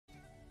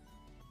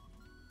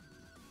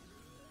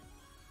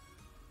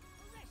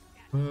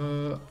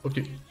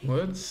Okay,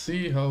 let's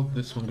see how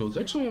this one goes.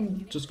 Actually,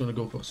 I'm just gonna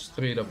go for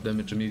straight up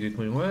damage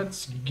immediately.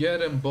 Let's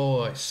get him,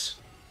 boys.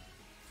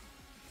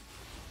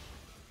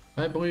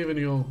 I believe in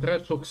you. Try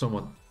to hook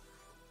someone.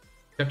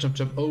 Catch him,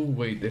 champ. Oh,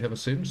 wait, they have a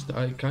singed?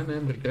 I kinda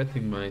am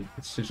regretting my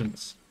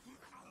decisions.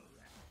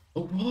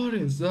 Oh, what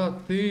is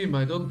that team?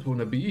 I don't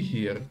wanna be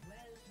here.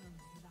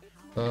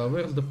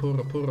 Where's the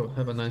Poro? Poro,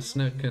 have a nice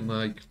snack and,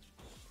 like,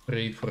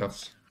 pray for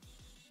us.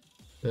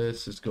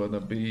 This is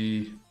gonna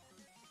be...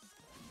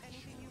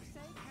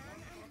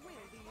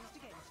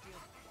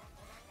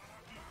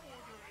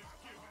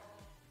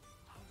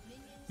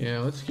 Yeah,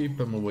 let's keep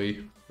him away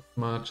as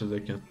much as I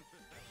can.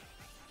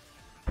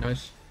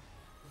 Nice.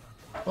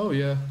 Oh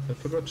yeah, I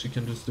forgot she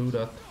can just do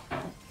that.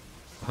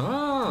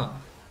 Ah!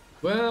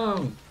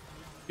 Well,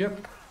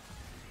 yep.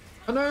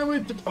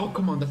 Annihilated! Oh,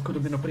 come on, that could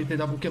have been a pretty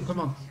double kill,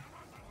 come on.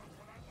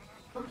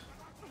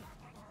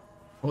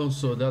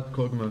 Also, that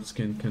Kog'Maw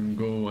skin can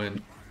go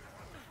and...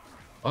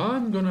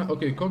 I'm gonna...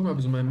 Okay, Kog'Maw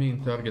is my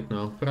main target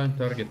now. Prime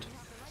target.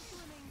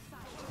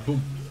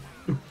 Boom.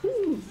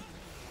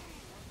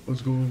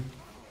 Let's go.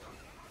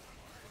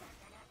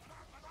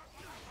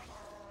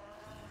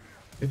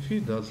 If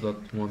he does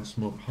that once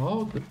more,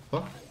 how the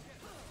fuck?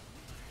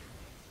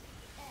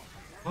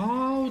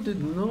 How did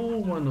no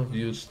one of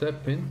you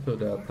step into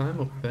that?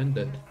 I'm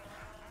offended.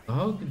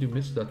 How did you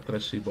miss that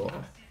trashy ball?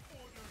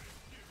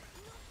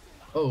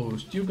 Oh,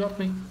 you got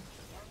me.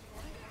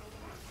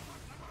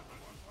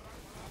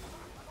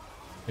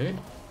 Okay.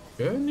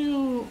 Can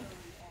you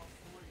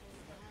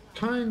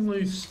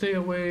kindly stay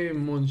away,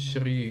 Mon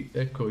Chéri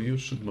Echo? You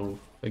should move.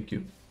 Thank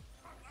you.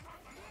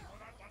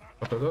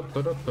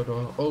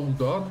 Oh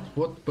god,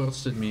 what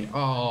bursted me?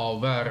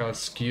 Oh,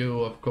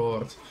 Varaskew, of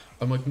course.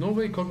 I'm like, no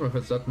way Kog'Maw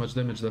has that much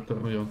damage that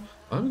early on.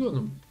 I'm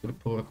gonna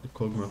report the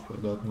Kog'Maw for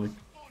that. I'm like,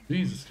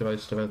 Jesus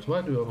Christ, Red,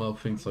 why do you allow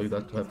things like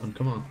that to happen?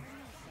 Come on.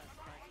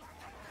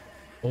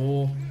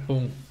 Oh,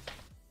 boom.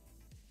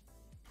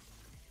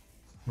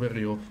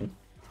 Very awful.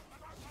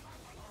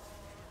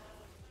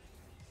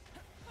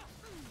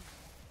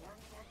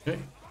 Okay.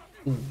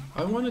 Ooh,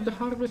 I wanted the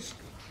harvest.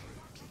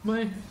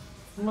 My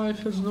life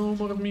has no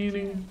more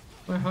meaning.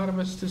 My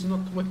harvest is not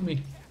with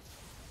me.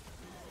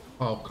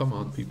 Oh, come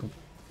on, people.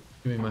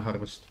 Give me my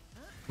harvest.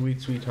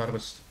 Sweet, sweet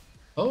harvest.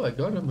 Oh, I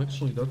got him,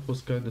 actually. That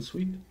was kinda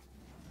sweet.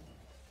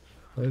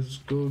 Let's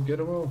go get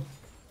him all.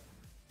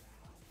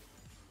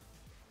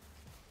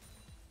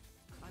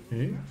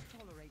 Okay.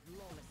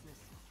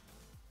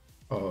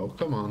 Oh,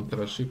 come on,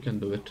 Trash. You can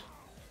do it.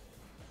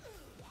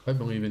 I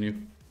believe in you.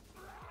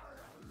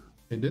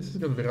 Hey, this is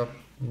gonna be rough.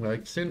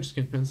 Like, Singe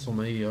can pencil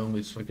me, I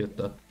always forget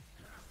that.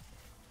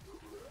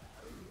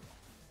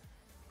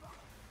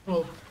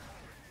 Oh.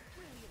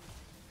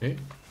 Okay.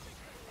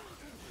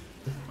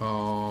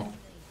 Oh.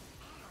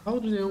 How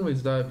do they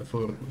always die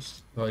before,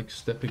 like,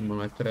 stepping on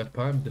my trap?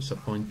 I'm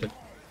disappointed.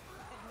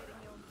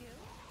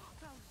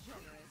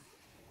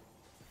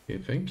 Okay,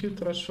 thank you,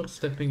 Trash, for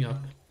stepping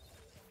up.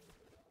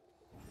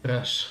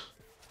 Trash.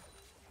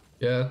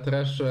 Yeah,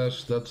 Trash,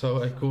 that's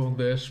how I call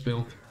the Ash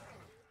build.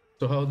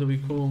 So how do we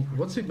call...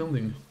 What's he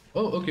building?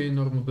 Oh, okay,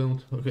 normal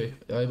build. Okay,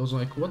 I was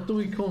like, what do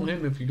we call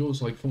him if he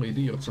goes like full AD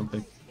or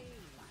something?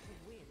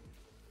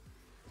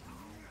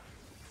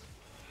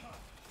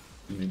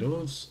 Give me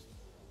those.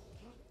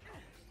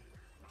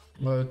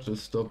 Let's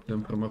just stop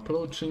them from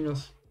approaching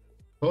us.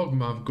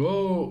 Kog'Maw,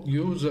 go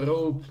use a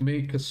rope,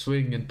 make a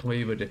swing and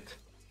play with it.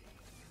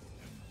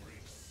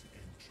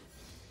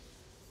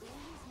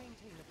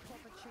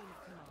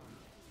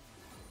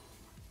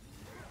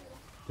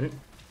 Okay.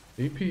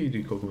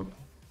 APD Kog'Maw.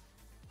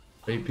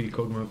 AP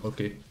Kog'Maw,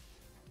 okay.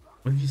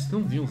 But he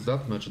still deals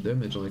that much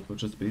damage, like, with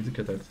just basic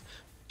attacks.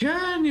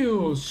 Can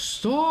you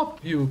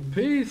stop, you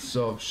piece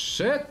of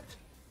shit?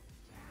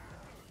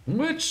 I'm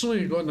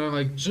literally gonna,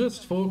 like,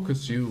 just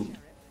focus you.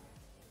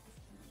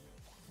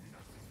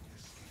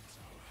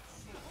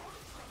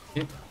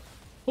 Yeah.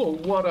 Oh,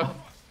 what a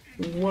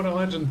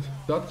legend.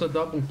 That's a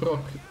double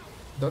proc.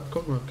 That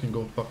Kog'Maw can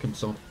go fuck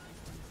himself.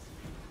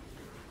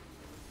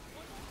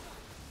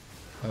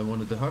 I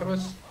wanted the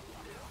harvest.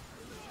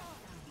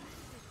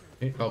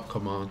 Hey, oh,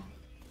 come on.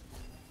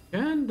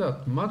 Can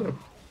that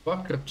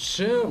motherfucker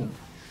chill?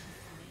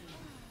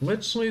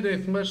 Literally, they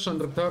flesh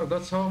and retard.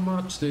 That's how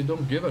much they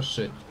don't give a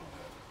shit.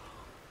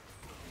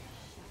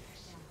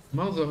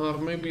 Malzahar,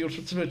 maybe you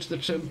should switch the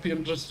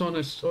champion. Just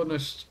honest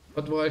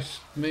advice.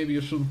 Maybe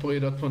you shouldn't play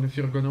that one if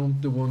you're gonna own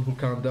the one who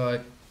can't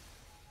die.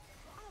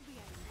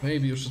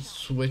 Maybe you should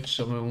switch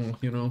a little,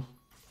 you know.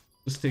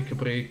 Just take a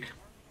break.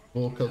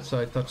 Walk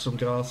outside, touch some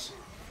grass.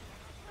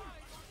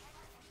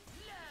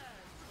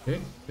 Okay,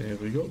 there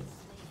we go.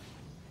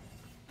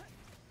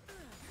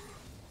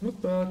 Not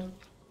bad.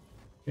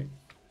 Okay.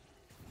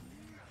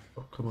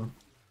 Oh, come on.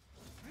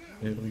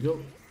 There we go.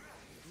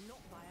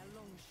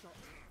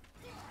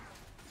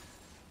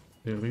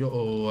 There we go.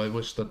 Oh, I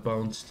wish that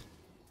bounced.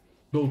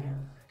 Go.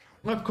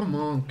 Oh, come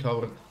on,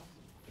 coward.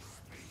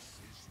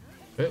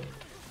 Okay.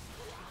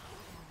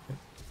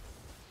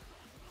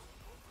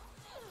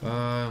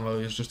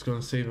 He's just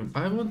gonna save him.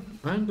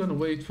 I'm gonna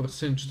wait for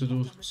Singe to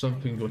do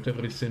something,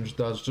 whatever Singe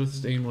does.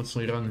 Just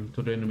aimlessly run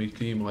into the enemy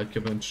team, like,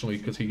 eventually,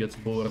 because he gets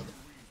bored.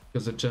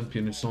 Because the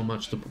champion is so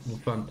much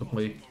fun to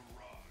play.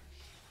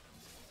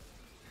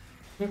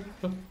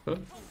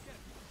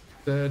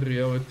 Sad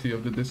reality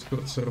of the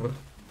Discord server.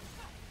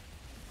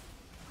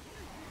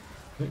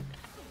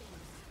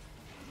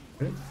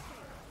 Okay.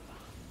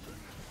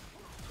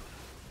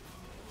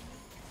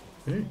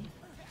 Okay.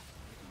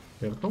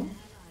 Careful.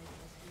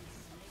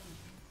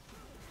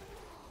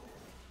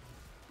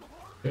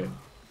 Okay.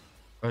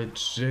 I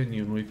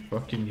genuinely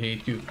fucking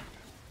hate you.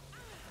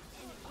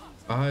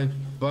 I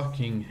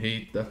fucking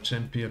hate that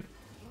champion.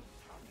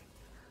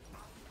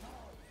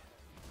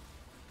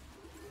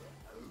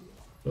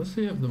 Does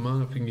he have the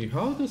mana thingy?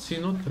 How does he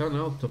not run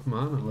out of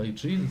mana? Like,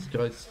 Jesus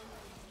Christ.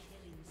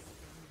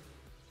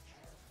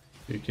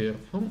 Be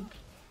careful.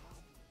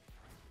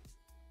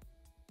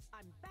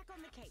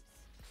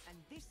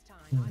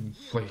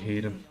 I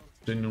hate him.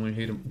 Genuinely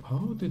hate him.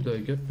 How did I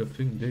get the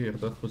thing there?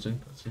 That was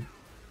interesting.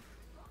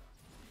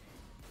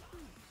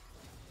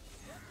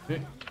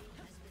 Okay.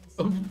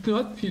 Oh,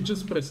 what? He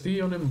just pressed E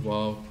on him?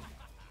 Wow.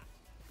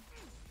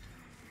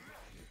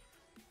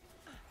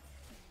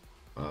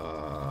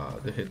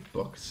 The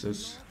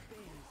hitboxes.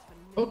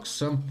 Box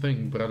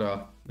something,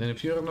 brother. And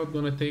if you're not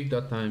gonna take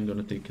that, I'm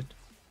gonna take it.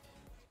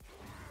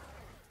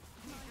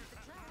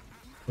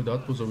 Oh,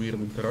 that was a weird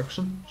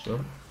interaction,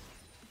 sure.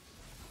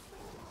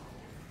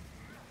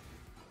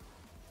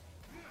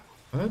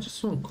 I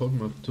just want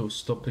Kog'Maw to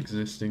stop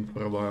existing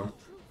for a while.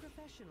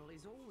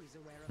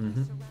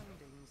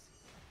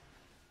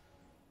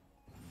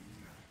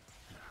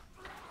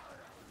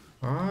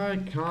 I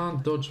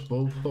can't dodge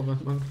both of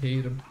them, I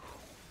hate them.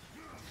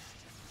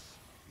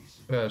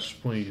 Crash,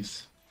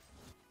 please.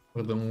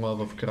 For the love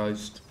of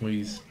Christ,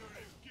 please.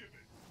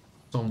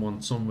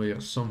 Someone,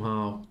 somewhere,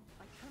 somehow.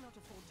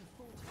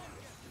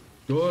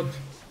 Good.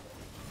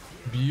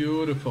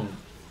 Beautiful.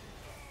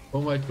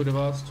 Oh, I could have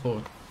asked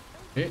for.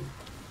 Eh?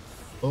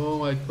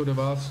 Oh, I could have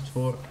asked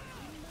for.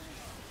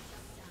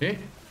 Eh?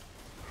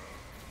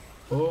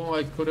 Oh,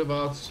 I could have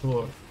asked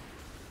for.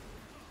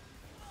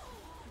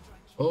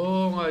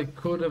 Oh, I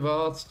could have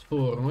asked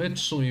for.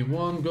 Literally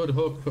one good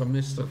hook from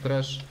Mr.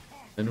 Trash,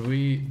 and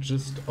we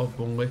just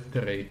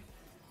obliterate.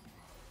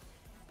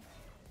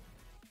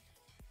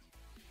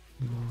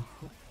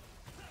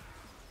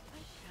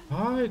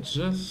 I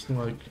just,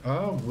 like,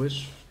 I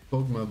wish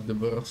Kog'Maw had the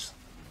worst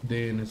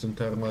day in his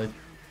entire life.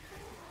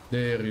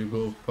 There you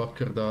go,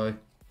 fucker, die.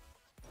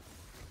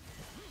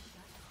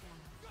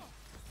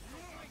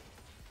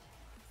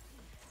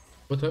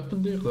 What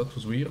happened there? That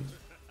was weird.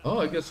 Oh,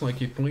 I guess, like,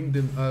 he flinged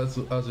him as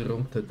he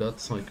romped.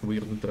 That's like a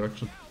weird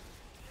interaction.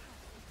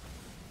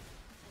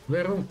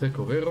 Waarom,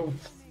 Teco? Waarom?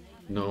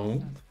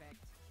 No.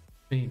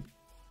 Hey.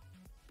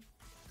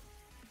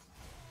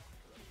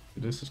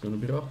 This is gonna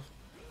be rough.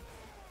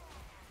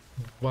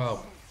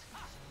 Wow.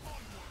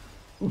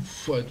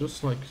 Oof, I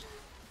just, like,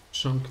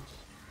 chunked.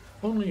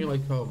 Only,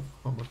 like, how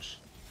much?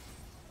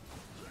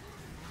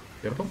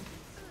 Careful.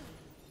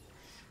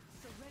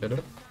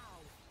 Better.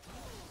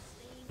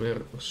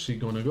 Where is she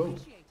gonna go?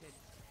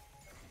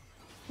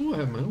 Oh, I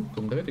have my hook,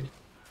 I'm ready.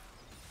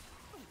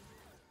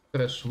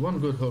 There's one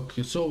good hook,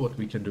 you saw what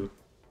we can do.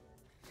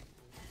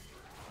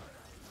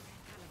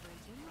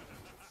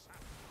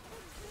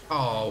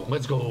 Oh,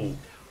 let's go!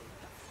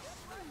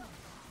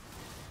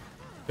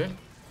 Okay.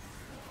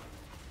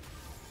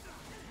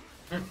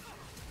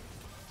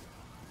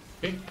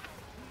 Okay.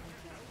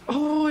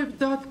 Oh, if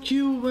that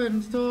Q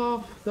went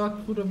off,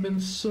 that would have been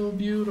so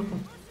beautiful.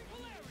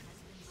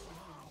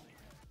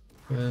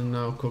 And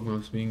now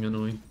Kog'Maw's being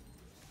annoying.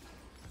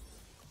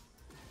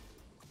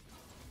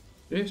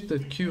 If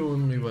that Q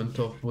only went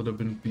off, would have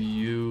been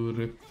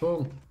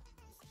beautiful.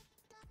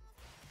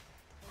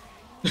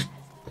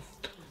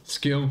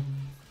 Skill.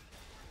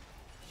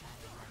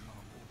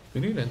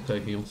 We need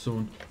anti-heal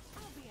soon,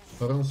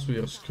 or else we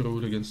are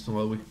screwed against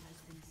Malawi.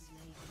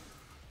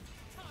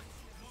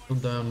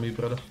 Don't die on me,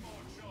 brother.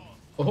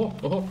 Oh,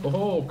 oh,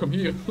 oh, come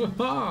here.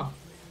 I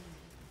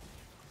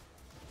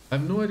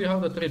have no idea how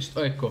that reached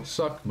Echo.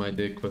 Suck my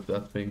dick with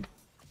that thing.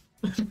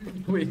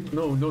 Wait,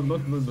 no, never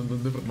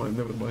mind,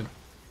 never mind.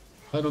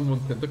 I don't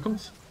want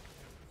tentacles.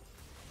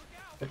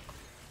 Okay.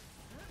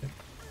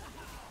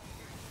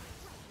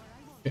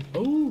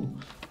 Oh,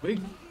 wait,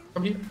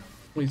 come here.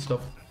 Please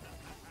stop.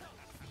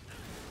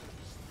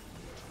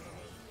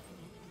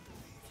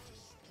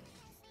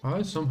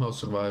 I somehow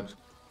survived.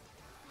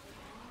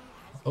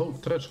 Oh,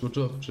 Trash, good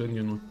job,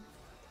 genuinely.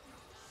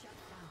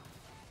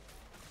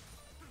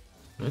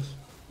 Nice.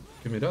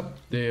 Give me that.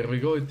 There we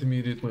go, it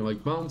immediately,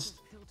 like, bounced.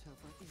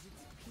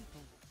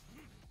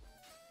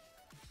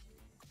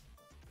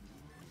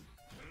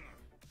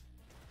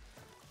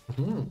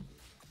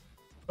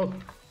 Oh,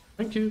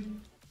 thank you.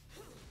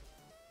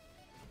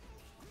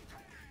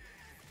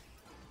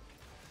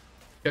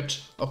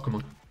 Catch. Oh, come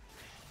on.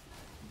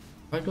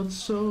 I got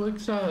so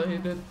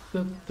excited,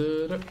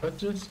 I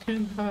just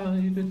can't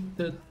hide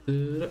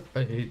it,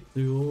 I hate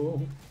you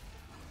all.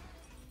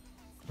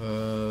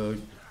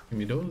 Give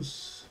me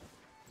those.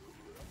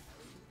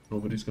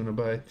 Nobody's gonna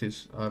buy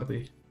this, are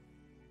they?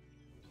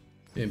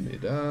 Give me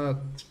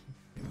that.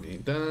 Give me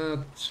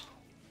that.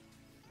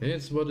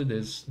 It's what it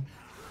is.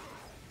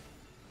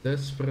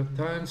 Desperate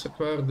times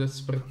require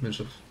desperate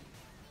measures.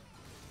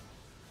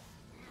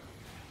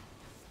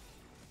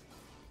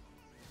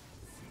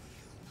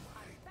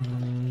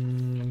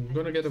 I'm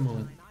gonna get them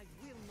all.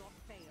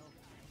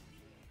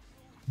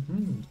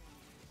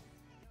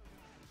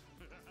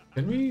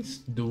 Can we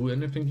do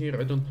anything here?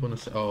 I don't wanna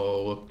say.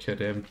 Oh, look at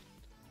him.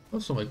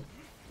 Also, my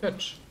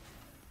catch.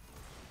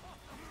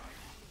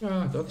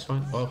 Yeah, that's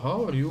fine. Oh,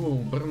 how are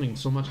you burning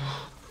so much?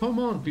 Come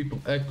on,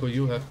 people. Echo,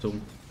 you have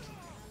to.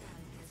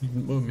 I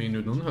mean,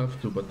 you don't have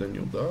to, but then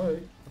you'll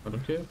die. I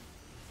don't care.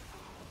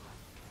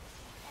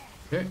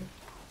 Okay.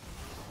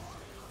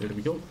 There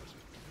we go.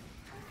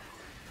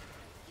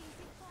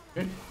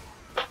 Okay.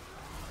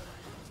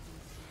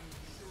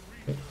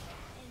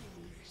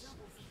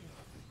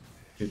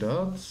 Okay,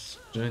 that's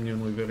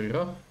genuinely very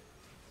rough.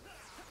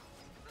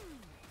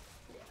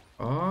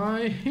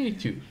 I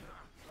hate you.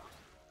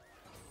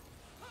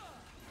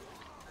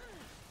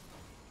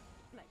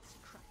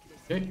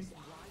 Okay.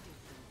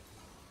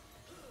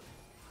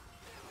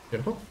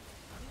 Careful.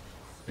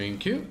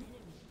 Thank you.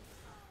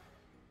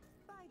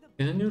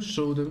 Can you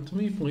show them to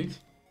me, please?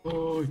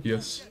 Oh,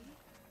 yes.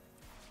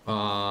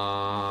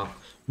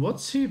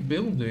 What's he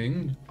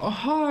building? A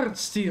heart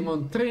steam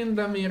on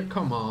Tryndamere,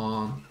 come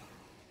on.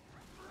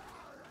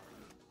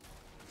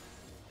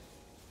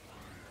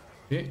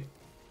 Okay.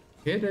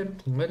 Hit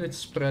it, let it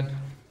spread.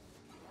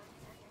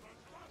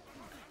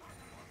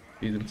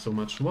 Feed him so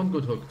much. One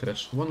good hook,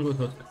 Trash. One good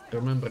hook.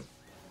 Remember.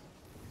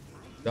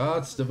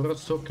 That's the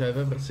worst hook I've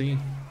ever seen.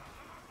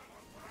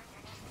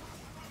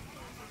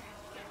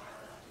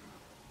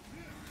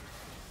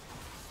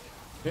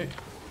 Okay.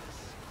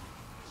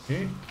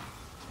 Okay.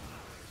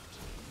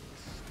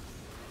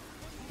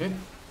 Okay.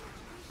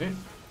 Okay.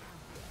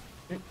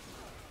 Okay.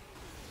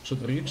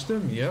 Should reach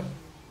them, yep.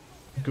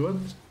 Good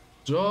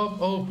job.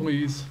 Oh,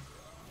 please.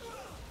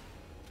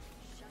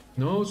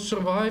 No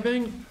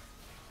surviving.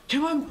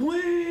 Come on,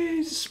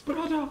 please,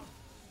 brother.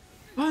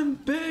 I'm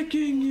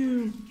begging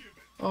you.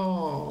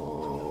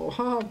 Oh,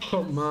 how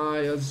come my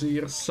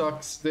Azir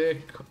sucks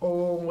dick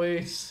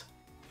always?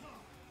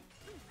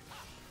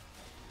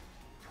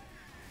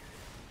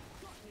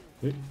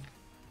 Okay.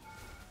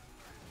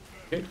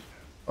 Okay.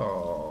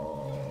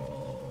 Oh.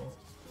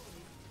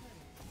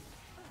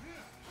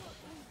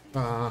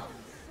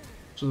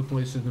 Should have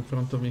placed it in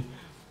front of me.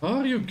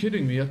 Are you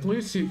kidding me? At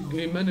least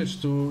he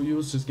managed to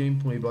use his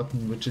gameplay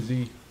button, which is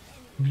E.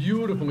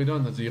 Beautifully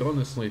done, Azir,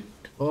 honestly.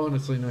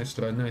 Honestly, nice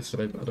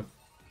try, brother.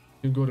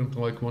 You got him to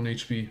like 1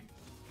 HP.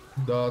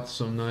 That's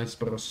some nice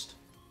burst.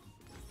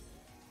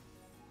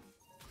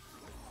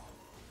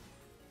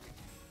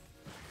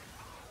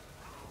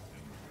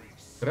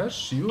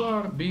 Thresh, you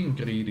are being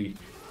greedy.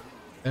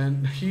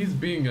 And he's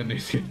being an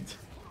idiot.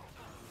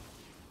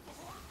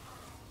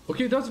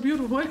 Okay, that's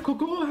beautiful. Echo,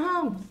 go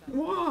help!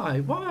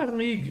 Why? Why are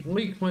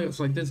league players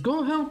like this?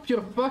 Go help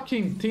your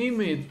fucking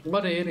teammate.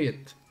 What an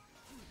idiot.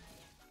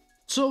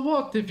 So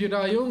what if you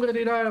die? You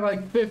already die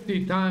like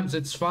 50 times,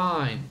 it's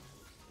fine.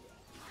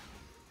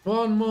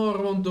 One more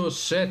won't do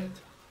shit.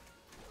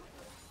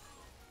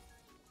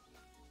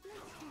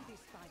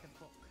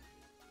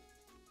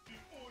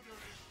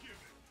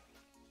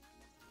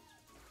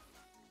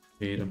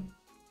 Hate him.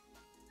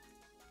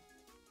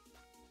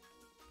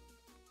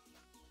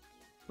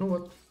 You know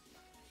what?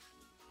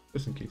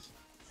 Just in case.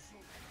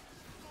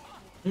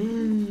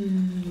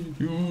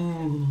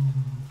 You.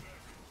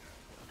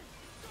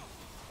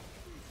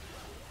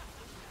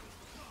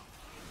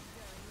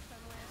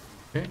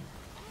 Okay.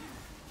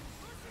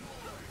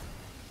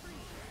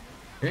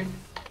 Okay.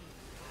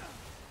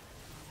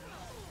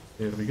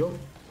 There we go.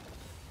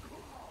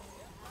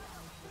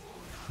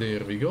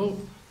 There we go.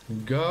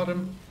 Got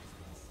him.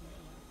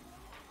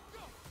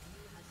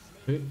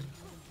 Hit.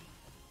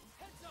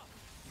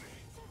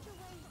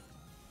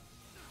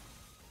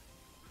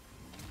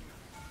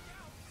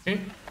 Okay.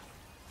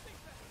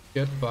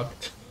 Get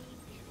fucked.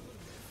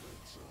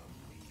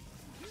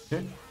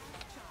 Okay.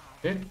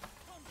 Okay.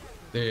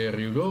 There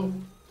you go.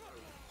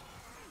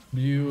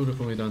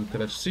 Beautifully done,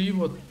 Thresh. See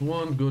what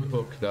one good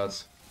hook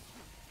does.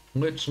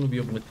 Literally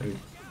obliterate.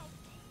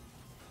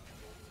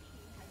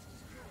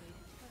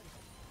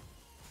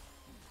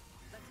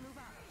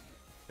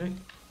 Okay.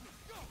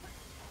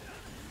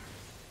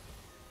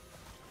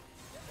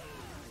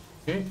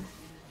 Okay.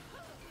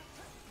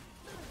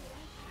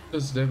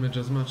 Just damage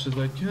as much as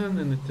I can,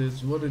 and it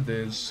is what it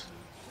is.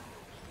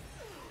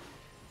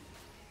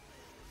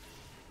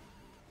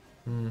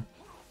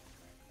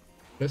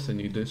 Guess I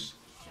need this.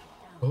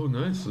 Oh,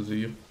 nice,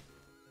 Azir.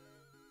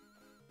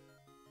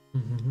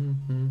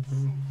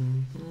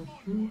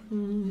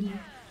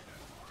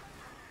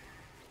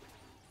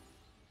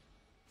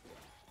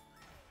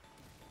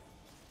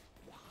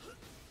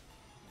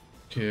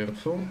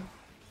 Careful.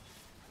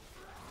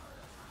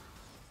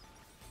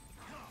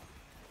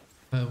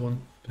 I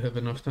won't have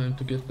enough time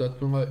to get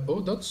that one. Oh,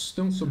 that's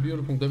still some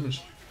beautiful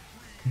damage.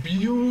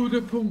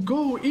 Beautiful.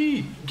 Go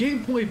E.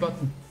 Gameplay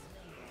button.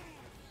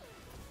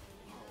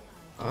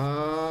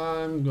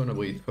 I'm gonna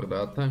wait for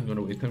that. I'm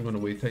gonna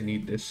wait. I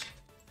need this.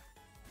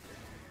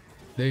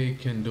 They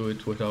can do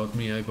it without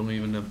me. I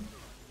believe in them.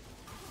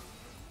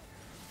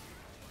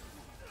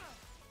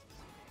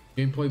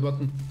 Gameplay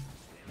button.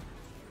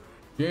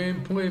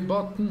 Gameplay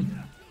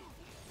button.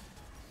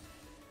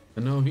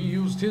 And now he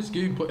used his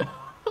gameplay.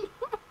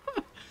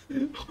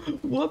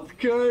 What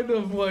kind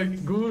of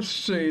like goose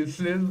chase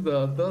is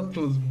that? That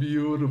was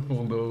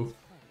beautiful though.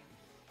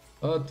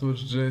 That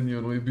was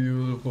genuinely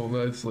beautiful.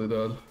 Nicely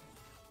done.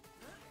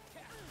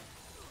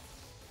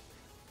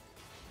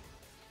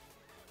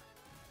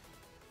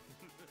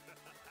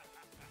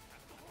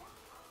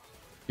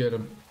 Get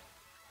him.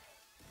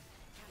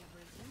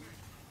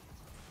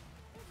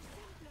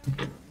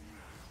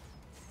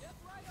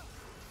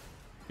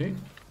 Okay.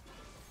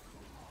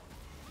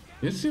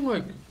 It seemed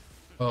like...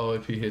 Oh,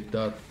 if he hit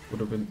that, would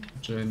have been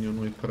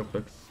genuinely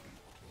perfect.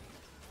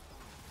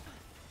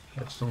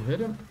 That's don't hit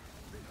him.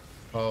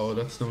 Oh,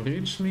 that's don't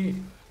reach me.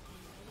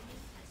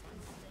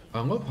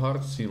 I love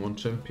hard scene on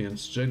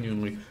champions,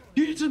 genuinely.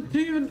 He isn't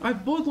even... I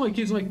thought like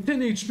he's like 10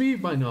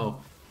 HP by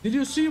now. Did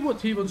you see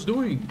what he was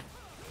doing?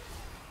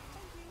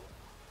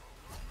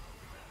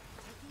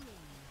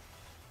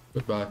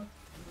 Goodbye.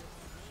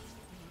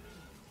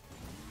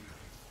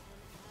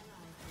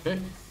 Okay.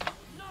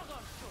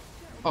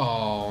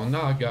 Oh,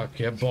 Naga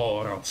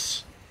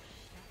Boros.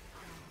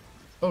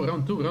 Oh,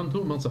 round two,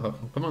 Mansaha.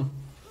 Come on.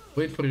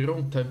 Wait for your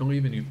own, I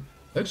believe in you.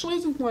 Actually,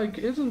 isn't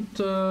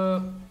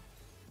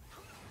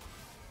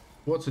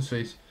what's his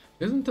face?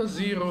 Isn't a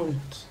zero,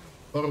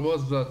 or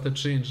was that the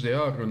change they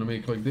are gonna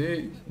make? Like,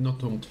 they, not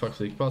to fuck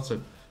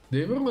passive.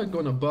 They were like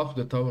gonna buff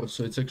the tower,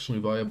 so it's actually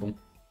viable.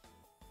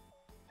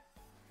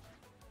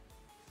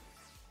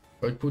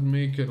 I could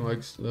make it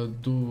like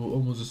do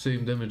almost the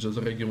same damage as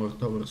a regular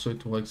tower, so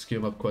it will like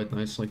scale up quite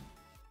nicely.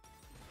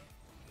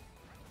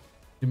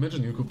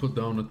 Imagine you could put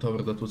down a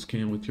tower that would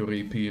scale with your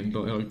AP and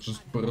like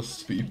just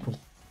burst people.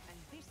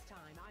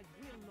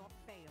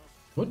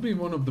 Would be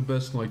one of the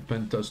best like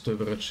pentas to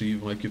ever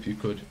achieve, like if you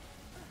could.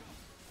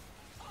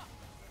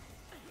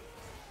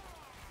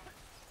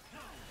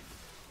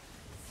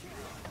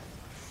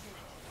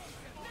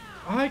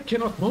 I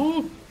cannot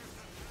move!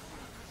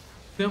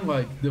 Then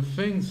like the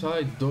things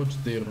I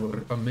dodged there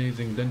were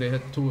amazing. Then they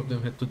had two of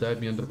them had to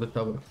dive me under the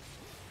tower.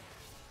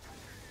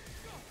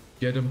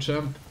 Get him,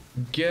 champ.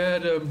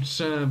 Get him,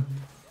 champ.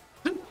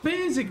 The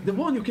basic, the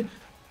one you can...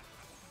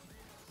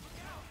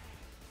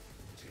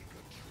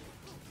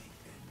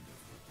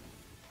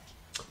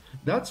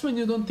 That's when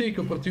you don't take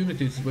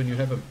opportunities when you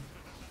have them.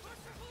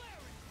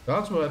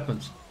 That's what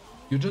happens.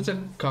 You just get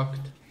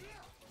cocked.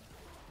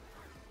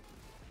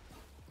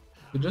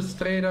 You just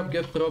straight up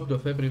get robbed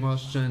of every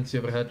last chance you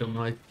ever had in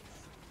life.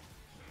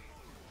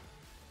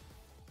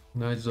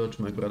 Nice dodge,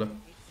 my brother.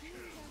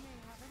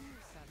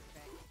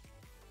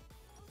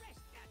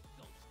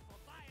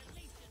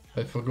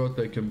 I forgot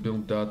I can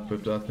build that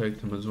with that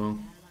item as well.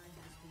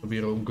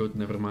 We're all good,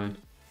 never mind.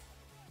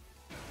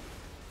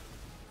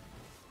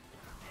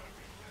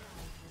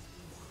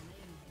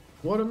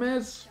 What a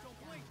mess!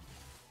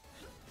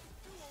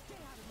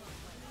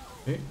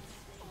 Okay.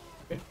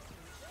 Okay.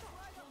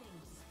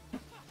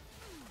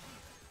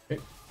 Okay.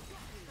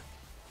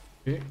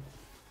 Okay.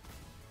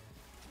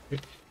 Okay.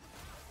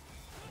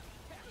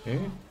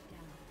 Okay.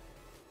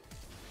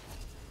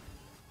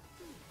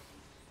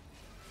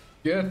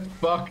 Get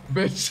fucked,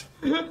 bitch!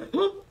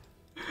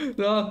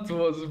 That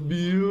was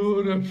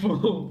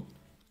beautiful!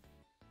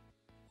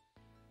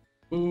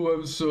 Ooh,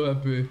 I'm so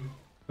happy.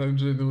 I'm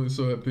genuinely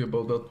so happy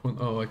about that one.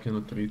 Oh, I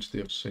cannot reach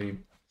there,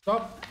 shame.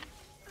 Stop!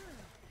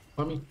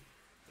 Mommy.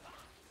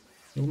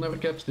 You'll never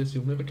catch this,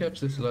 you'll never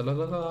catch this. La la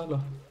la la la.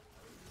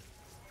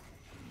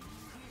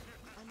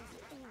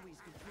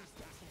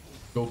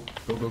 Go,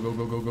 go, go, go,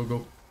 go, go, go,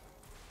 go.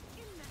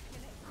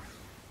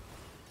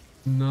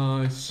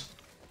 Nice.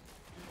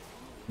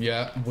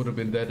 Yeah, would have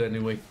been dead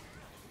anyway.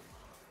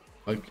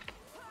 Like...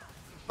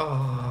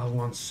 Ah,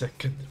 1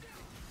 second.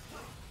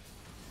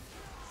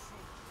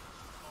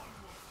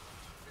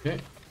 Okay.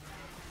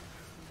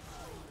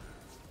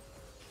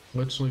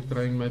 Literally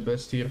trying my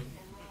best here.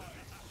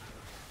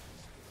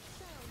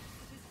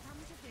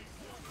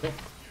 Okay.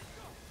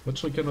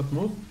 Literally cannot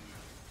move.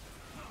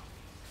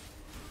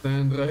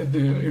 Stand right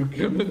there, you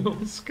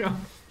criminal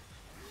scum.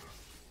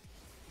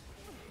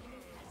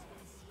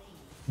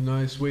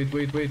 Nice, wait,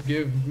 wait, wait,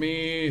 give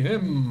me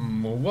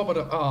him! What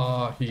about the...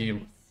 Ah,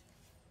 heal.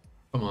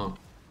 Come on,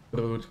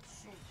 rude.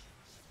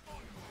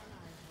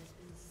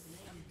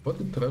 What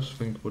did Trash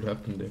think would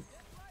happen there?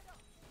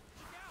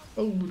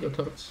 Oh, that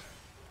hurts.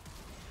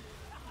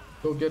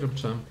 Go get him,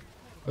 champ.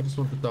 I just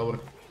want the tower.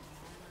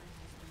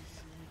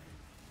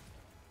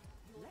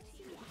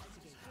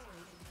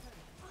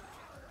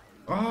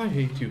 I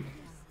hate you.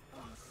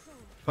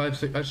 5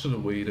 seconds. I should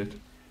have waited.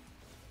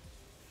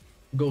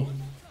 Go.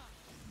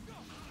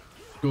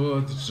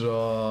 Good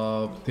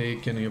job.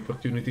 Take any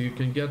opportunity you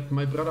can get,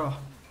 my brother.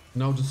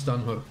 Now just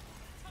stun her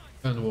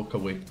and walk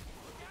away.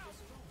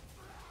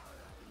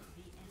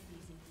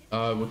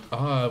 I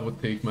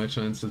would take my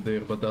chances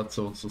there, but that's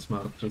also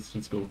smart.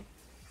 Let's go.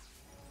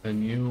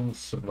 And you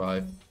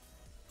survive.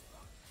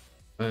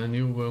 And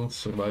you will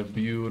survive.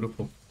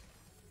 Beautiful.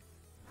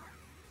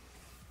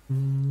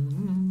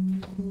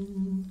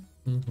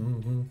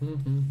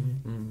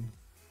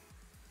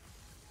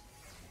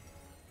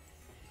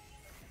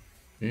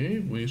 Okay,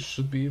 we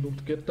should be able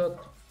to get that.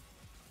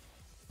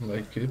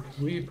 Like, if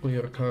we play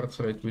our cards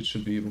right, we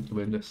should be able to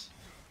win this.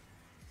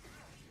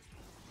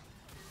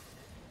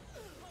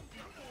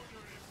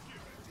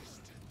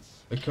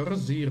 Like,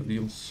 Karazir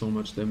deals so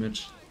much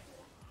damage.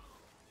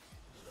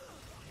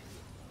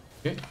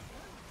 Okay.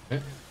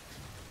 Okay.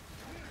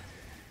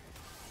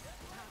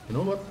 You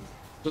know what?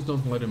 Just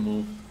don't let him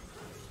move.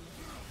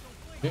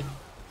 Okay.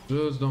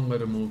 Just don't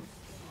let him move.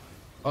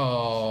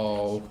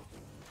 Oh.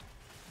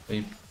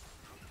 Lame.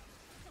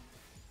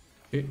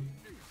 Okay.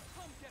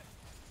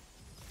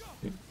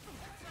 Okay.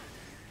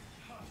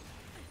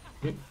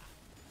 Okay.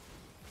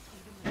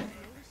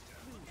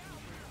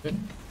 Okay.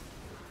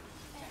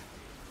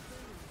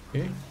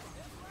 Okay.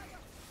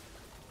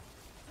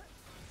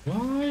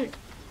 Why?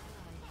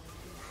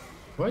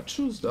 Why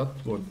choose that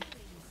one?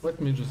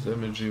 Let me just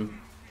damage you.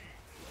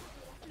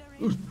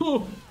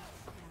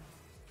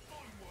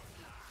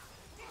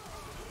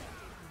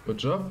 Good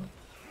job.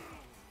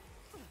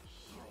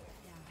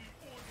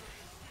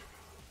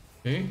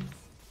 Okay,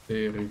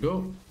 there we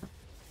go.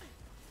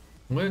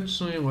 Let's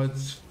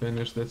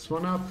finish this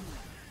one up.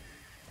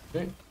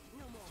 Okay.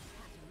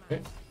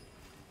 Okay.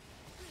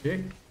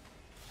 Okay.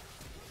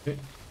 Okay.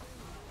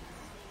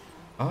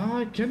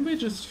 Can we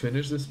just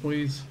finish this,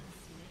 please?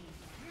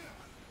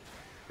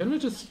 Can we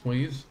just,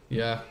 please?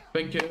 Yeah,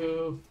 thank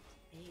you.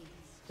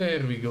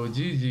 There we go.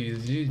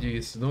 GG's,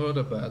 GG's. Not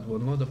a bad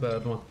one, not a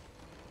bad one.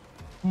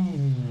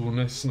 Ooh,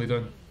 nicely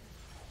done.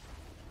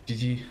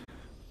 GG.